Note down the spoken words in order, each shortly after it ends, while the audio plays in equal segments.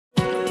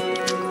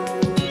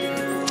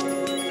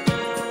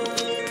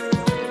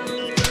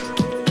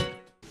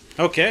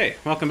Okay,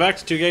 welcome back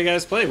to Two Gay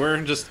Guys Play.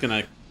 We're just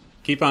gonna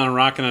keep on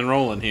rocking and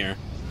rolling here.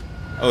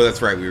 Oh,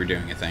 that's right, we were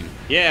doing a thing.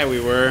 Yeah, we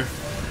were.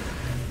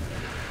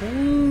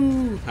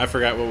 Ooh, I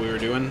forgot what we were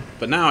doing,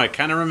 but now I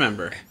kind of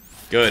remember.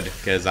 Good,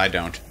 because I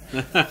don't.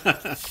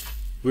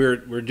 We're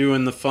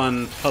doing the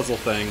fun puzzle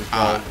thing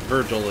while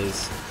Virgil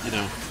is,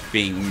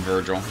 Being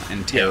Virgil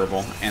and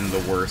terrible and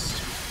the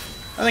worst.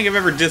 I think I've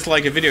ever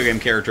disliked a video game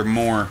character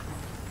more.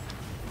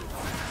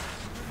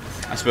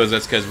 I suppose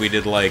that's because we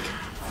did, like,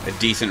 a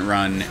decent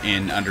run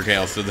in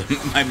Undertale, so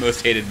my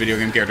most hated video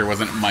game character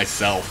wasn't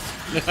myself.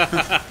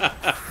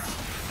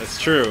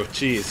 That's true.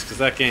 Jeez, because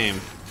that game.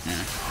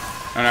 Yeah.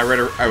 And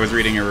I was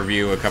reading a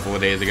review a couple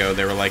of days ago.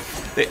 They were like,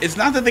 it's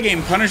not that the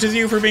game punishes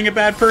you for being a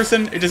bad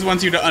person, it just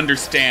wants you to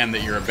understand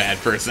that you're a bad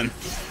person.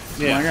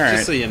 Yeah, like, all right.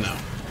 Just so you know.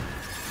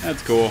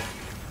 That's cool.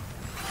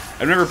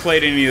 I've never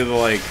played any of the,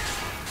 like,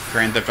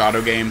 Grand Theft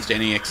Auto games to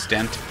any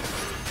extent.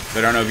 So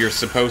I don't know if you're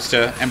supposed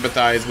to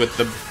empathize with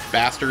the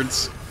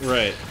bastards.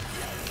 Right.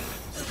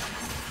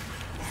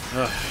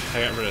 Ugh,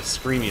 I got rid of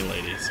Screamy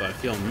Lady, so I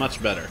feel much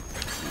better.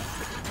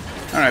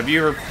 I don't know, have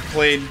you ever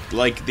played,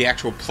 like, the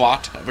actual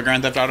plot of a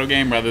Grand Theft Auto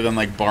game rather than,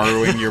 like,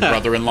 borrowing your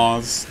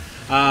brother-in-law's?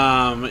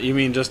 You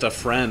mean just a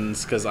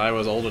friend's, because I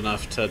was old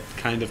enough to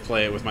kind of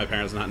play it with my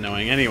parents not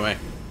knowing anyway.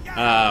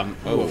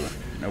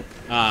 Nope.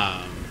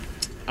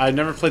 I've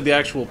never played the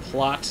actual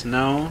plot,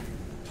 no.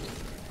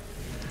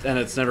 And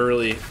it's never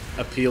really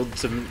appealed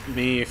to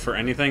me for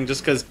anything,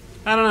 just because,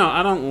 I don't know,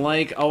 I don't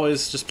like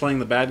always just playing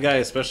the bad guy,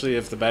 especially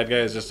if the bad guy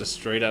is just a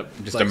straight-up,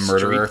 just like, a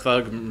murderer. street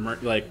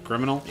thug, like,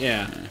 criminal.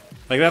 Yeah.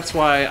 Like, that's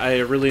why I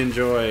really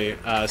enjoy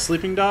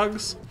Sleeping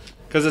Dogs,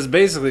 because it's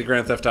basically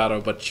Grand Theft Auto,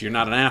 but you're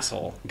not an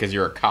asshole. Because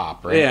you're a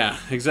cop, right? Yeah,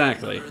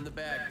 exactly. In the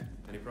bag.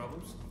 Any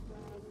problems?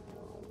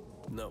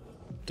 No.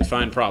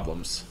 Define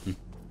problems.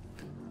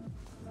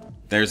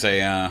 There's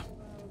a,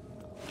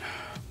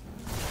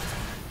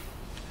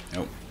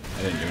 Nope,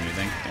 I didn't do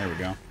anything. There we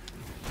go.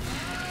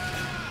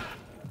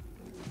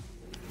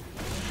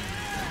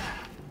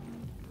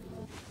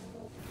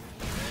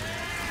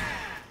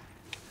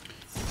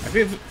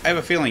 I have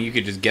a feeling you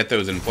could just get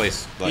those in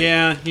place. Like,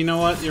 Yeah, you know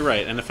what? You're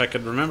right. And if I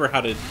could remember how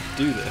to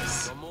do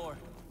this. One more.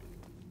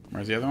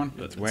 where's the other one?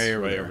 It's way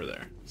over there. over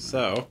there.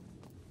 So,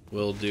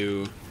 we'll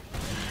do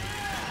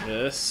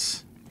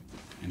this.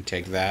 And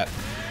take that.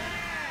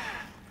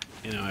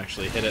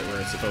 Actually hit it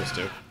where it's supposed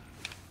to.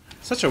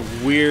 Such a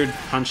weird,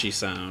 punchy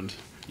sound.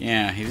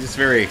 Yeah, he's just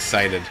very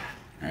excited.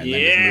 Alright,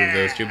 then just move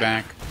those two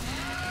back.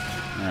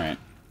 Alright.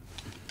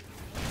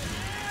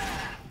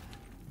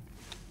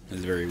 This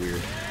is very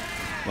weird.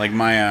 Like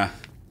my,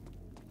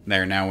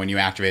 there, now when you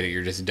activate it,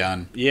 you're just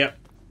done. Yep.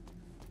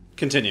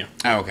 Continue.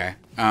 Oh, okay.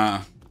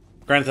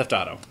 Grand Theft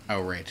Auto.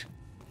 Oh, right.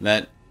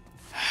 That...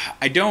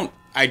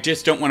 I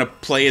just don't want to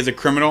play as a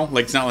criminal.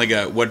 Like, it's not like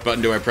a, what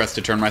button do I press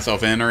to turn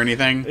myself in or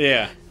anything.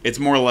 Yeah. It's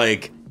more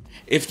like,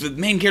 if the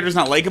main character's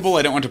not likable,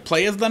 I don't want to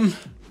play as them.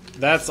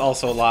 That's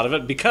also a lot of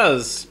it,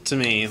 because, to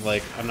me,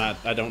 like,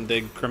 I don't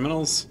dig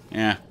criminals.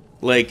 Yeah.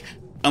 Like,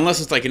 unless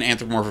it's like an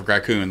anthropomorphic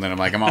raccoon, then I'm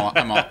like, I'm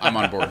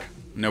on board.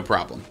 No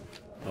problem.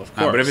 Of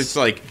course. But if it's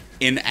like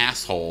an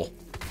asshole,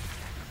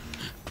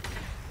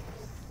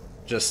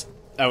 just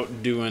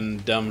out doing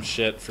dumb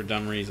shit for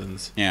dumb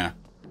reasons. yeah.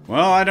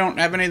 Well, I don't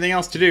have anything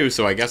else to do,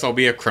 so I guess I'll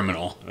be a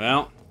criminal.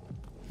 Well,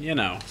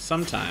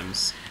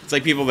 sometimes. It's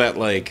like people that,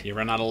 like... You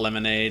run out of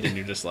lemonade, and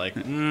you're just like,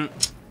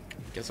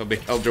 Guess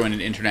I'll join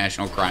an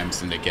international crime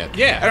syndicate.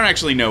 Yeah. I don't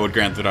actually know what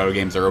Grand Theft Auto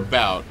games are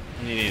about.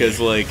 Me Because,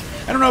 like,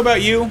 I don't know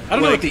about you. I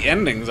don't know what the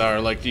endings are.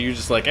 Like, do you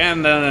just like,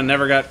 and then I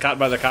never got caught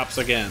by the cops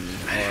again?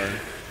 Or...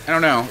 I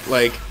don't know.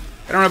 Like,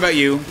 I don't know about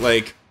you.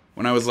 Like,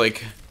 when I was,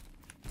 like,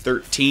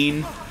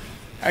 13...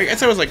 I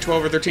guess I was, like,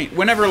 12 or 13.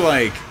 Whenever,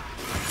 like,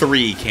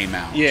 3 came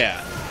out.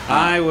 Yeah.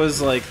 I was,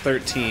 like,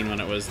 13 when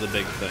it was the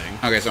big thing.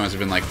 Okay, so I must have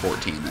been, like,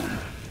 14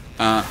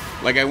 then.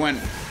 Like, I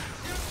went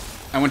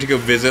to go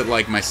visit,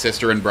 like, my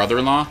sister and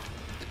brother-in-law.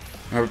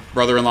 My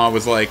brother-in-law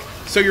was like,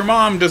 so your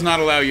mom does not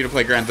allow you to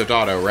play Grand Theft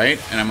Auto,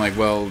 right? And I'm like,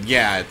 well,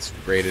 yeah, it's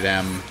rated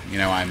M.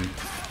 I'm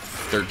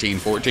 13,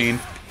 14.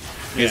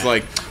 He's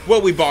like,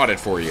 well, we bought it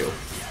for you.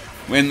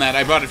 In that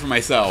I bought it for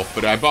myself,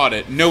 but I bought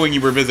it knowing you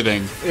were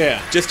visiting.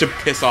 Yeah. Just to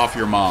piss off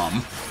your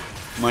mom.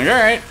 I'm like,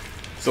 alright.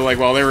 So, like,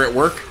 while they were at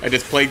work, I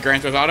just played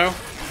Grand Theft Auto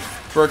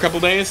for a couple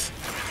days.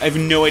 I have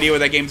no idea what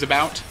that game's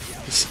about.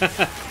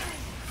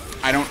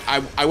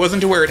 I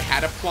wasn't aware it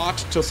had a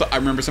plot till I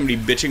remember somebody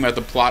bitching about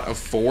the plot of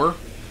 4.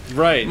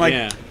 Right, I'm like,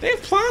 yeah. they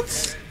have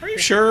plots? Are you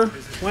sure?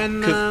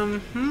 When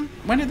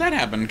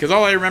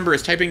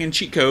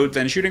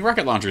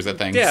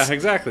Yeah,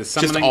 exactly.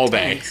 Summoning just all day.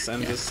 tanks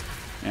and just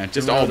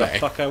all day. What the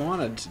fuck I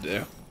wanted to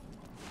do.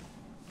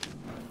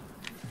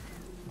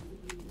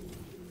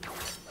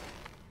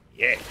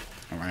 Yeah.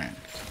 Alright.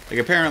 Like,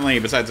 apparently,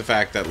 besides the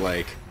fact that,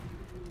 like,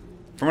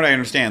 from what I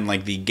understand,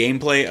 like, the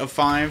gameplay of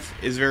 5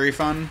 is very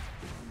fun.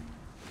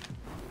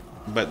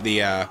 But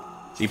the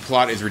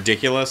plot is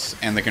ridiculous,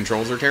 and the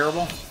controls are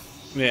terrible.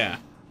 Yeah.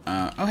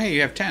 Oh, hey,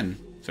 you have 10.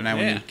 So now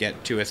when Yeah. you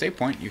get to a save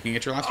point, you can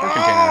get your last war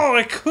container. Oh,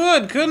 I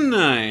couldn't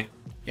I?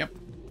 Yep.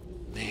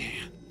 Man.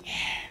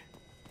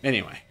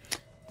 Anyway.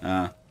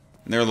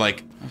 They're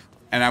like,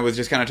 and I was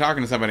just kind of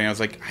talking to somebody, and I was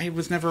like, I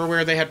was never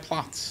aware they had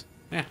plots.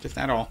 Yeah. Just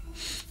that all.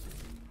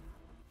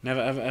 Never,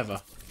 ever,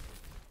 ever.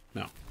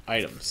 No.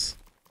 Items.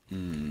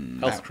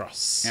 Health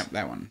cross. Yep,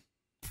 that one.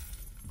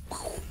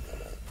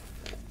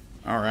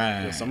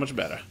 Alright. Feels so much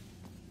better.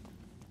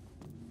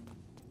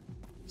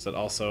 Is that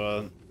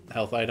also a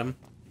health item?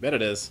 Bet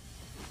it is.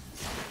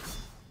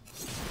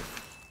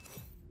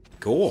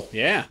 Cool.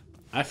 Yeah.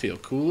 I feel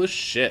cool as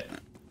shit.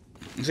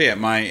 So yeah,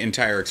 my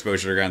entire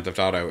exposure to Grand Theft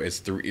Auto is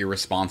through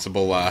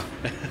irresponsible,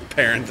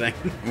 Parenting.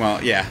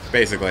 well, yeah,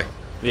 basically.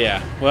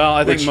 Yeah. Well,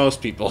 I think Which-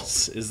 most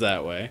people's is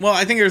that way. Well,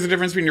 I think there's a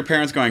difference between your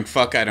parents going,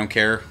 fuck, I don't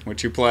care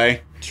what you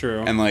play.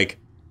 True. And, like,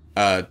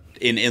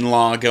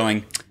 in-law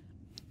going,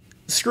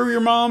 screw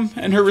your mom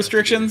and her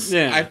restrictions.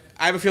 Yeah.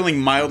 I have a feeling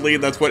mildly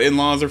that's what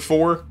in-laws are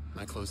for.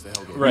 I closed the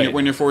hell gate. Right.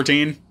 When you're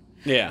 14.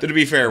 Yeah. To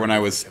be fair, when I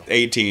was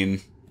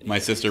 18, my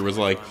sister was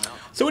like,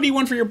 so what do you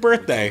want for your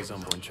birthday?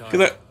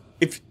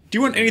 Do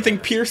you want anything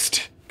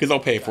pierced? Because I'll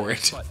pay for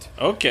it.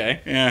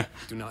 Okay. Yeah.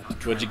 Do not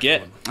What'd you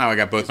get? Oh, I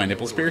got both my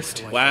nipples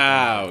pierced.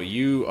 Wow,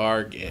 you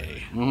are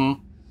gay.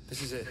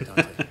 This is it,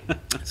 Dante.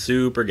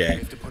 Super We gay.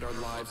 have to put our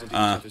lives into each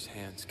other's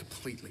hands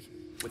completely.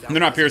 They're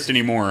not pierced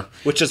anymore.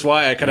 Which is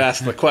why I could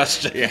ask the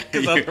question. Yeah,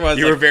 'Cause you- otherwise,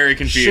 you were very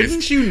confused.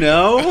 Shouldn't you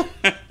know?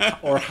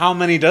 Or how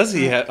many does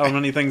he have? How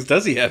many things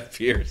does he have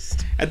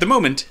pierced? At the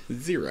moment,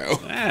 0.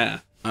 Yeah.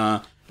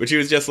 But she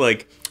was just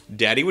like,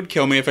 Daddy would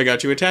kill me if I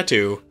got you a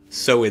tattoo,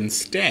 so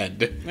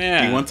instead,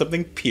 Yeah. you want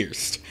something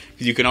pierced.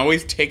 Because you can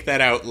always take that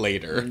out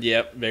later.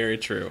 Yep. Very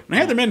true. And I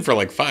had them in for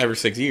like 5 or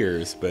 6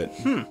 years, but...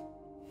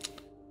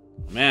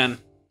 Man.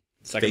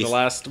 Second Face- to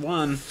last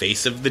one.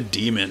 Face of the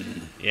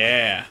Demon.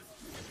 Yeah.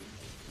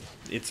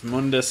 It's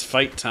Mundus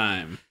fight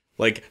time.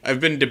 Like, I've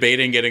been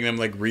debating getting them,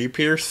 like,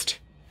 re-pierced.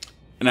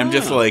 And I'm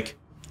just Oh. like,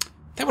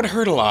 that would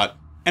hurt a lot.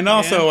 And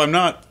also, Yeah. I'm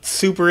not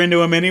super into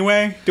them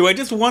anyway. Do I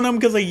just want them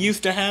because I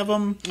used to have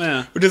them?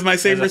 Yeah. Which is my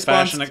same As a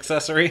response. fashion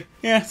accessory.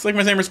 Yeah, it's like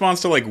my same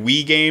response to, like,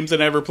 Wii games I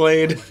never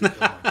played.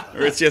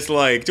 Or it's just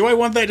like, do I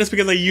want that just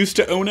because I used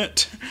to own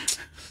it?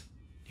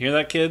 Hear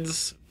that,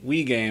 kids?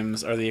 Wii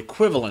games are the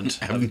equivalent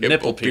of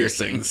nipple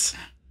piercings.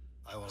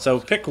 So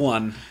pick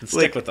one and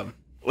stick Like- with them.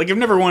 Like, I've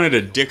never wanted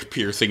a dick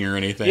piercing or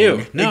anything.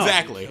 Ew, no.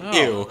 Exactly. Oh.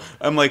 Ew.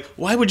 I'm like,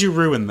 why would you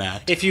ruin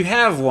that? If you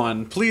have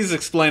one, please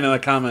explain in the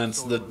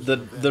comments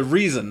the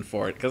reason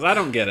for it, because I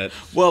don't get it.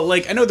 Well,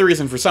 like, I know the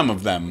reason for some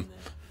of them.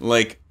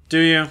 Like, Do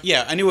you?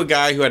 yeah, I knew a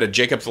guy who had a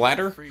Jacob's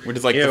Ladder, which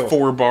is like Ew. the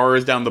 4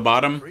 bars down the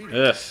bottom.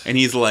 Ugh. And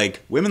he's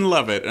like, women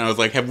love it. And I was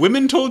like, have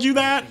women told you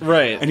that?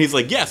 Right. And he's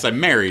like, yes, I'm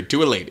married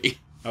to a lady.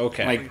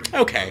 Okay. Like,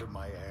 okay.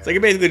 It's like,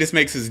 it basically just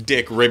makes his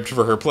dick ribbed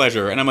for her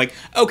pleasure. And I'm like,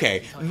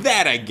 okay,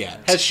 that I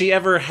get. Has she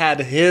ever had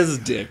his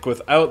dick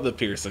without the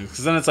piercings?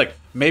 Because then it's like,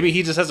 maybe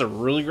he just has a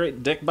really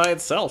great dick by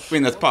itself. I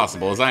mean, that's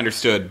possible. As I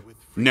understood,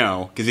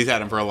 no, because he's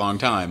had him for a long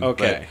time.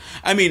 Okay.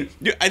 But, I mean,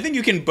 I think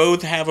you can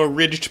both have a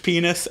ridged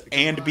penis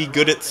and be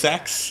good at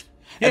sex.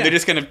 And Yeah. they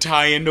just kind of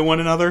tie into one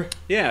another.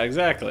 Yeah,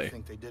 exactly.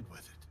 think they did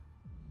with it.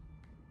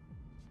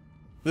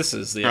 This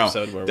is the Oh,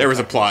 episode where there was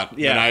a plot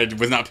Yeah. that I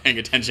was not paying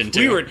attention to.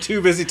 we were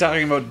too busy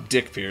talking about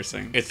dick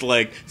piercing. It's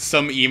like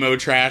some emo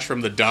trash from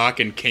the Doc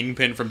and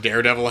Kingpin from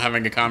Daredevil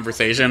having a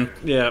conversation.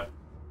 Yeah.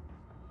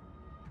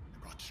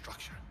 Brought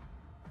structure.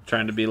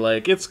 Trying to be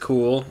like, it's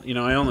cool. You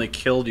know, I only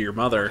killed your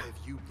mother.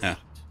 Yeah.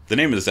 The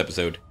name of this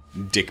episode,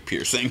 Dick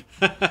Piercing.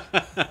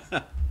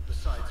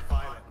 Besides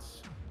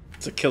violence.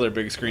 It's a killer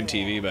big screen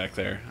TV back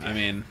there. I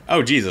mean,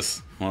 Oh,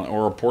 Jesus. Well,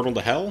 or a portal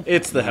to hell?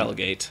 it's the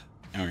Hellgate,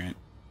 All right.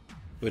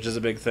 which is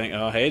a big thing.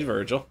 Oh, hey,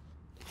 Virgil.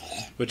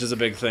 Which is a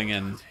big thing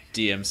in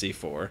DmC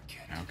 4.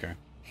 Okay.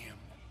 Him.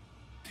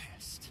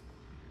 Pissed.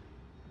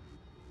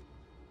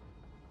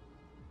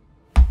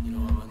 You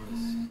know, I'm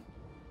on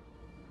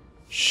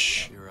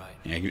Shh. this. You're right.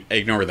 Yeah,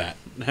 ignore that.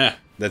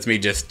 That's me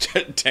just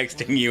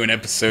texting you an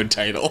episode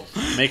title.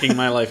 Making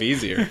my life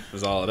easier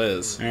is all it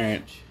is. All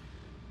right.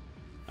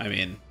 I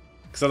mean,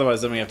 because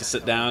otherwise then we have to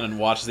sit down and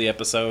watch the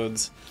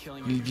episodes,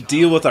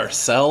 deal with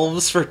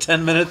ourselves for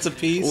 10 minutes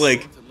apiece,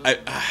 Like,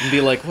 and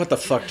be like, what the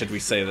fuck did we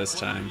say this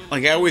time?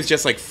 I always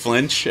just like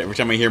flinch every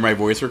time I hear my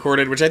voice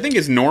recorded, which I think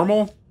is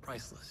normal.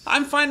 Priceless.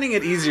 I'm finding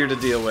it easier to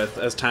deal with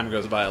as time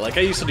goes by. Like,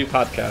 I used to do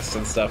podcasts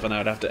and stuff, and I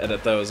would have to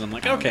edit those, and I'm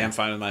like, okay, I'm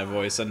fine with my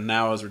voice. And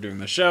now as we're doing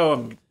the show,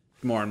 I'm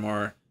more and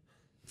more,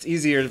 it's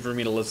easier for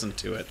me to listen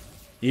to it.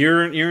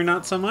 You're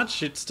not so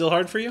much? It's still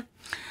hard for you?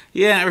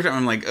 Yeah, every time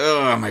I'm like,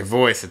 oh, my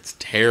voice, it's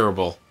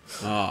terrible.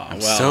 Oh,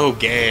 well, So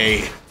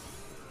gay.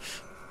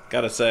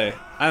 gotta say,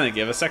 I think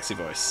you have a sexy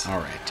voice. All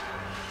right.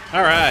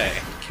 Alright,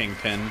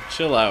 Kingpin,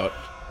 chill out.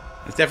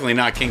 It's definitely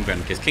not Kingpin,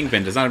 because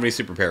Kingpin does not have any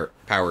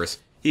superpowers.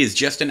 He is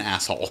just an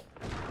asshole.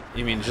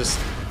 You mean just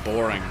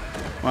boring.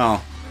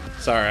 Well,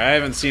 Sorry, I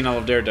haven't seen all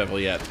of Daredevil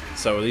yet,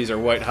 so these are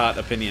white hot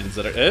opinions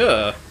that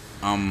are,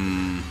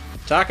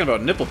 talking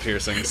about nipple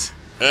piercings.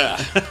 ugh.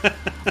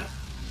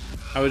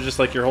 I would just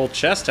like your whole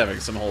chest having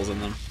some holes in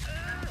them.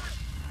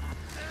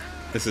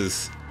 This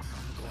is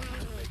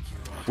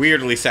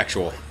weirdly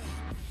sexual.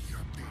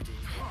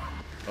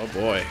 Oh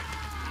boy.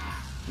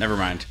 Never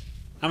mind.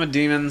 I'm a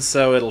demon,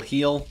 so it'll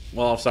heal.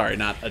 Well, sorry,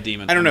 not a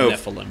demon. I don't know.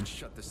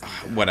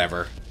 Nephilim.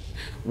 Whatever.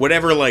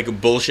 Whatever,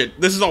 like, bullshit.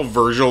 This is all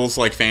Virgil's,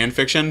 like, fan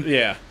fiction.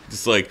 Yeah.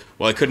 It's like,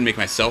 well, I couldn't make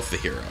myself the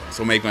hero,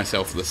 so I'll make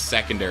myself the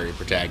secondary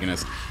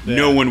protagonist. Yeah.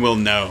 No one will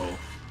know.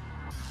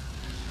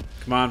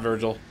 Come on,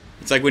 Virgil.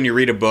 It's like when you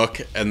read a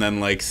book and then,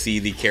 like, see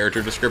the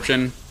character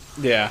description.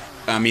 Yeah.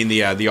 I mean,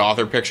 the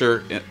author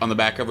picture on the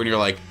back cover, and you're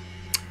like,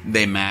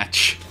 they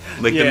match.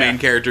 Like, the main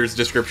character's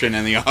description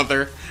and the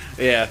author.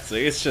 Yeah,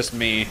 it's just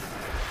me.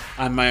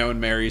 I'm my own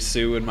Mary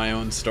Sue in my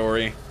own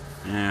story.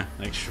 Yeah.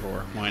 Like,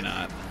 sure, why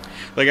not?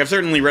 Like, I've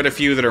certainly read a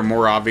few that are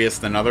more obvious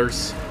than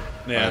others.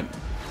 Yeah.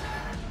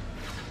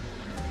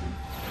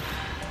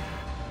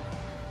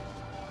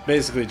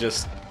 Basically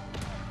just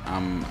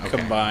Okay.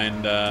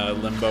 combined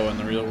Limbo and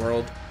the real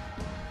world.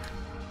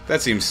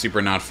 That seems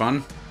super not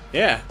fun.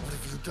 Yeah.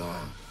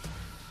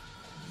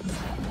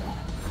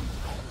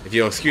 If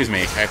you'll excuse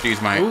me, I have to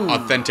use my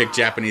authentic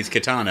Japanese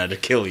katana to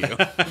kill you.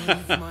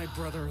 Leave my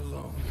brother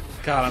alone.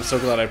 God, I'm so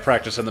glad I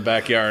practiced in the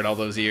backyard all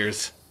those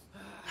years.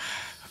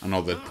 On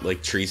all the,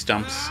 like, tree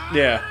stumps.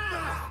 Yeah.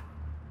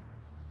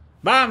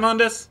 Bye,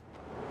 Mundus.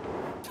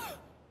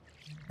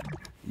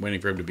 I'm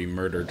waiting for him to be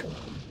murdered.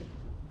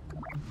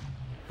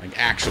 Like,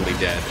 actually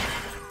dead.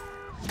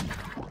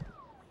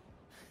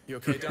 You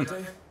okay,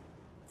 Dante? Of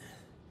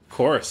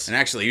course. And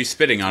actually, you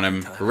spitting on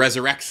him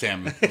resurrects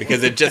him,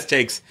 because it just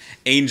takes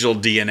angel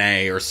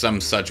DNA or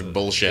some such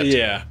bullshit.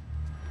 Yeah.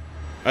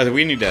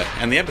 We need to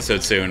end the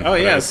episode soon. Oh,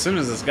 but yeah, I as was soon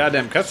as this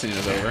goddamn cutscene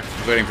is over.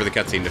 waiting for the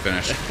cutscene to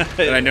finish.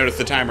 Then I noticed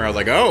the timer, I was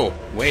like, oh,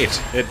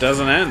 wait. It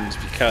doesn't end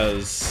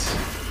because...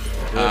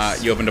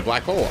 You opened a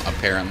black hole,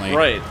 apparently.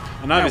 Right.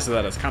 And obviously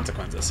that has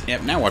consequences.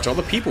 Yep, now watch all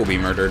the people be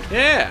murdered.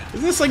 Yeah.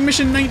 Isn't this like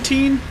mission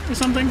 19 or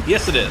something?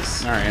 Yes, it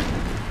is. Alright.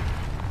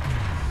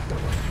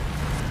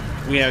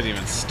 We haven't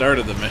even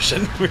started the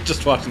mission. We're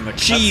just watching the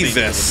cutscene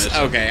Jesus! of the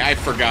mission. Okay, I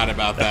forgot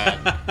about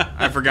that.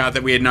 I forgot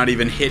that we had not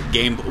even hit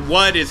game...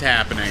 What is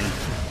happening?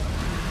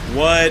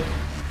 What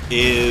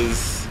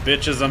is...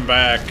 Bitches, I'm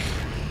back.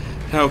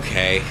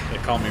 Okay. They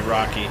call me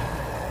Rocky.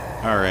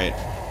 Alright.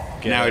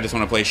 Get Now it. I just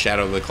want to play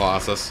Shadow of the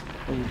Colossus.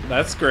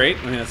 That's great.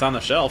 I mean, it's on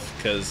the shelf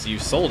because you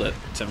sold it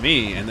to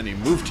me and then you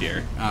moved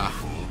here. Ah.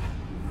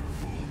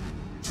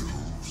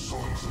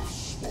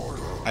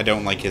 I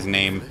don't like his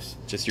name.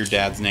 Just your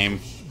dad's name.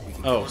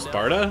 Oh,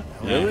 Sparta?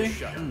 Really?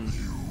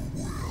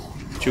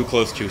 Too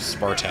close to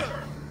Sparta.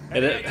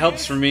 It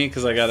helps for me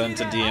because I got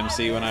into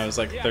DmC when I was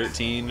like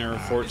 13 or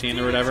 14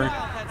 or whatever,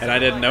 and I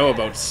didn't know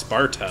about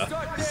Sparta.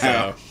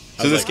 So,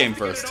 So this came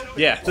first.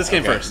 Yeah, this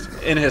came Okay. first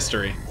in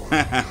history.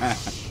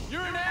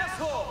 You're an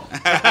asshole!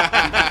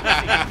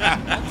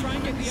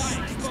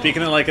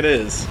 Speaking it like it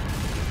is.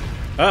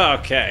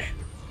 Okay.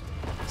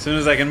 As soon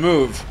as I can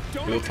move,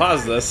 we will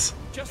pause this.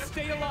 Just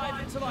stay alive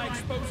until I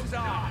expose his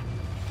eye.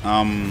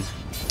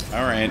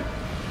 Alright.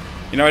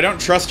 You know, I don't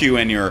trust you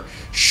and your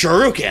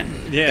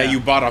shuriken Yeah. that you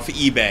bought off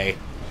eBay.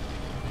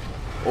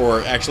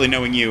 Or, actually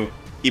knowing you,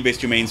 eBay's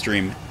too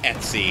mainstream.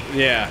 Etsy.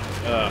 Yeah.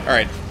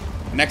 Alright.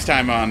 Next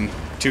time on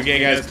 2 Gay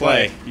Guys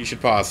Play, you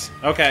should pause.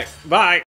 Okay. Bye.